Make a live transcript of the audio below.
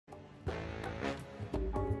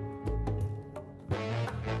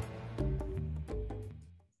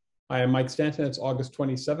I am Mike Stanton. It's August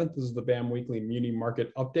 27th. This is the BAM Weekly Muni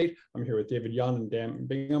Market Update. I'm here with David Young and Dan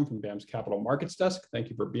Bingham from BAM's Capital Markets Desk. Thank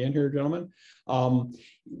you for being here, gentlemen.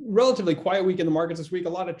 Relatively quiet week in the markets this week. A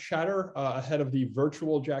lot of chatter ahead of the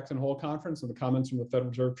virtual Jackson Hole conference and the comments from the Federal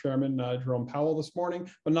Reserve Chairman Jerome Powell this morning,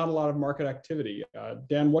 but not a lot of market activity.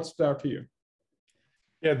 Dan, what stood out to you?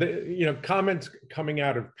 Yeah, comments coming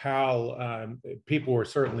out of Powell, people were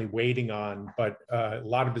certainly waiting on, but a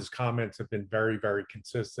lot of his comments have been very, very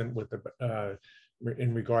consistent with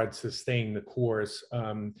in regards to staying the course.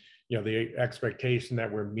 The expectation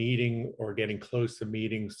that we're meeting or getting close to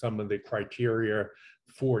meeting some of the criteria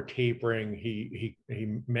for tapering, he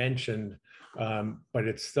mentioned, but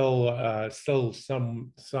it's still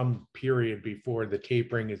some period before the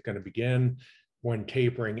tapering is going to begin. When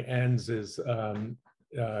tapering ends is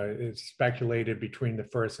it's speculated between the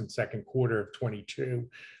first and second quarter of 22.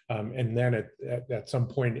 And then at some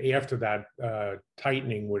point after that,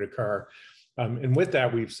 tightening would occur. And with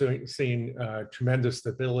that, we've seen tremendous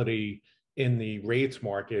stability in the rates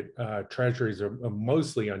market. Treasuries are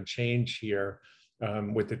mostly unchanged here,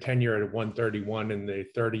 with the 10-year at 131 and the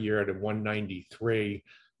 30-year at 193,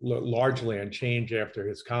 largely unchanged after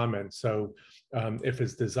his comments. So if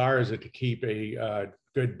his desires are to keep a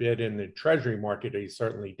good bid in the Treasury market, he's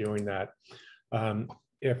certainly doing that.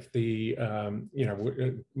 If the,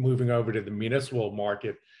 moving over to the municipal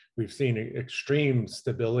market, we've seen extreme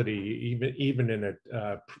stability, even in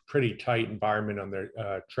a pretty tight environment on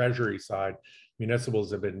the Treasury side.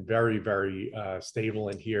 Municipals have been very, very stable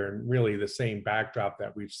in here, and really the same backdrop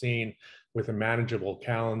that we've seen with a manageable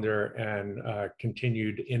calendar and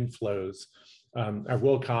continued inflows. I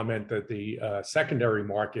will comment that the secondary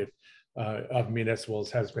market of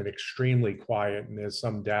municipals has been extremely quiet, and there's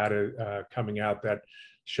some data coming out that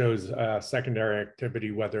shows secondary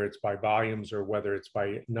activity, whether it's by volumes or whether it's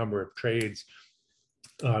by number of trades.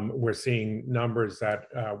 We're seeing numbers that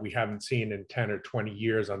we haven't seen in 10 or 20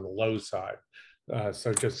 years on the low side.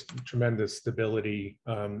 So just tremendous stability,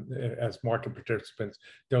 as market participants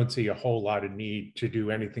don't see a whole lot of need to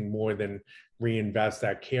do anything more than reinvest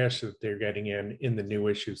that cash that they're getting in the new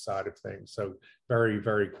issue side of things. So very,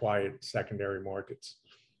 very quiet secondary markets.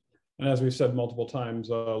 And as we've said multiple times,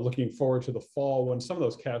 looking forward to the fall when some of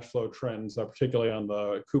those cash flow trends, particularly on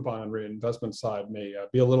the coupon and reinvestment side, may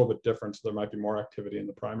be a little bit different. So there might be more activity in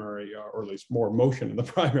the primary, or at least more motion in the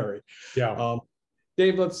primary. Yeah.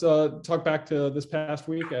 Dave, let's talk back to this past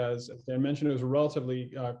week. As Dan mentioned, it was a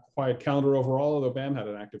relatively quiet calendar overall, although BAM had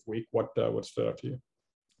an active week. What stood out to you?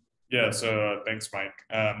 Yeah, so thanks, Mike.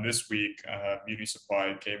 This week,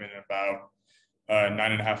 Municipal came in about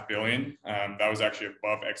 $9.5 billion. That was actually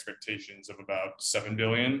above expectations of about $7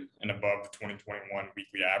 billion and above the 2021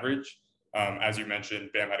 weekly average. As you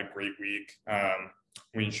mentioned, BAM had a great week.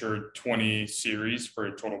 We insured 20 series for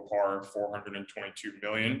a total par of $422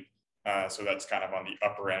 million. So that's kind of on the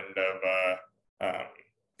upper end of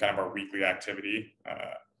kind of our weekly activity.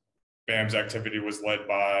 BAM's activity was led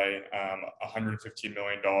by $115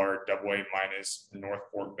 million AA- North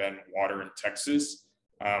Fort Bend water in Texas.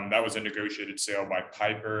 That was a negotiated sale by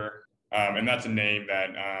Piper. And that's a name that,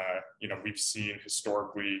 we've seen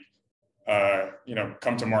historically,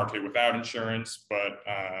 come to market without insurance, but,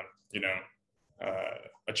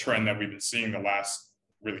 a trend that we've been seeing the last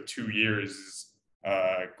really 2 years is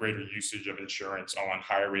greater usage of insurance on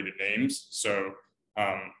higher rated names. So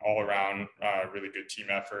all around really good team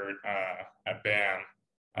effort at BAM.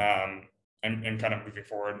 And kind of moving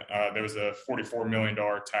forward, there was a $44 million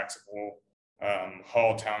taxable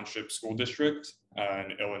Hall Township School District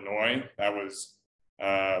in Illinois that was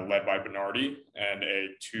led by Bernardi, and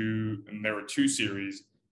there were 2 series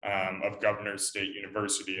of Governor's State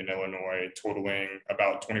University in Illinois, totaling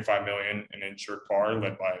about $25 million in insured par,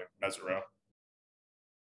 led by Mesereau.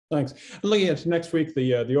 Thanks. And looking at next week,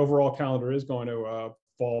 the overall calendar is going to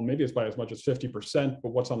fall, maybe it's by as much as 50%, but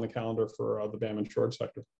what's on the calendar for the BAM insured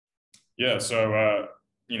sector? Yeah, so,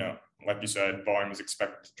 like you said, volume is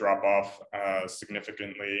expected to drop off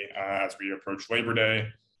significantly as we approach Labor Day.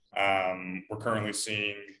 We're currently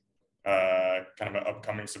seeing kind of an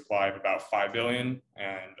upcoming supply of about 5 billion,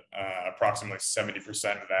 and approximately 70%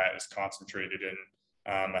 of that is concentrated in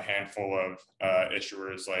a handful of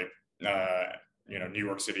issuers like New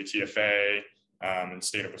York City TFA and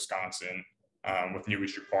state of Wisconsin, with new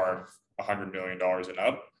issue par of $100 million and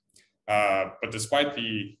up. But despite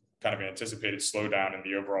the kind of anticipated slowdown in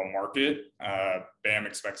the overall market, BAM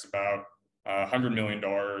expects about $100 million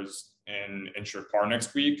in insured par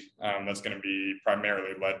next week. That's going to be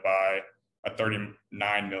primarily led by a $39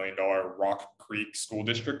 million Rock Creek School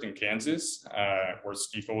District in Kansas, where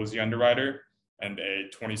Stifel is the underwriter. and a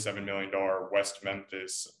 $27 million West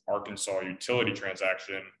Memphis, Arkansas utility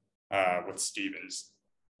transaction with Stevens.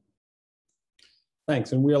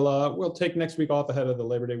 Thanks, and we'll take next week off ahead of the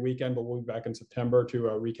Labor Day weekend, but we'll be back in September to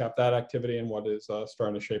recap that activity and what is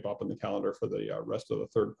starting to shape up in the calendar for the rest of the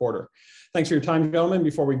third quarter. Thanks for your time, gentlemen.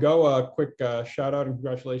 Before we go, a quick shout out and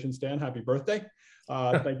congratulations, Dan. Happy birthday.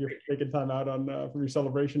 Thank you for taking time out from your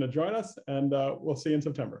celebration to join us, and we'll see you in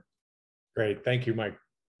September. Great. Thank you, Mike.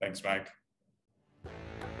 Thanks, Mike.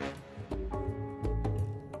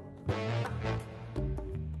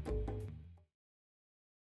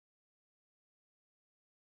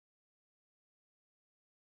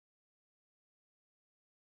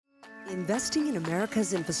 Investing in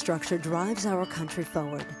America's infrastructure drives our country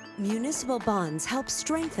forward. Municipal bonds help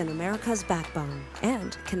strengthen America's backbone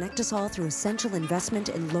and connect us all through essential investment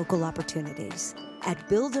in local opportunities. At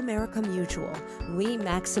Build America Mutual, we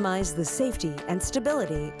maximize the safety and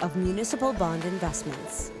stability of municipal bond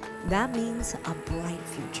investments. That means a bright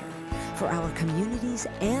future for our communities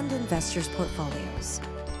and investors' portfolios.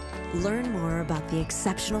 Learn more about the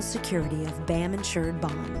exceptional security of BAM insured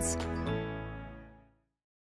bonds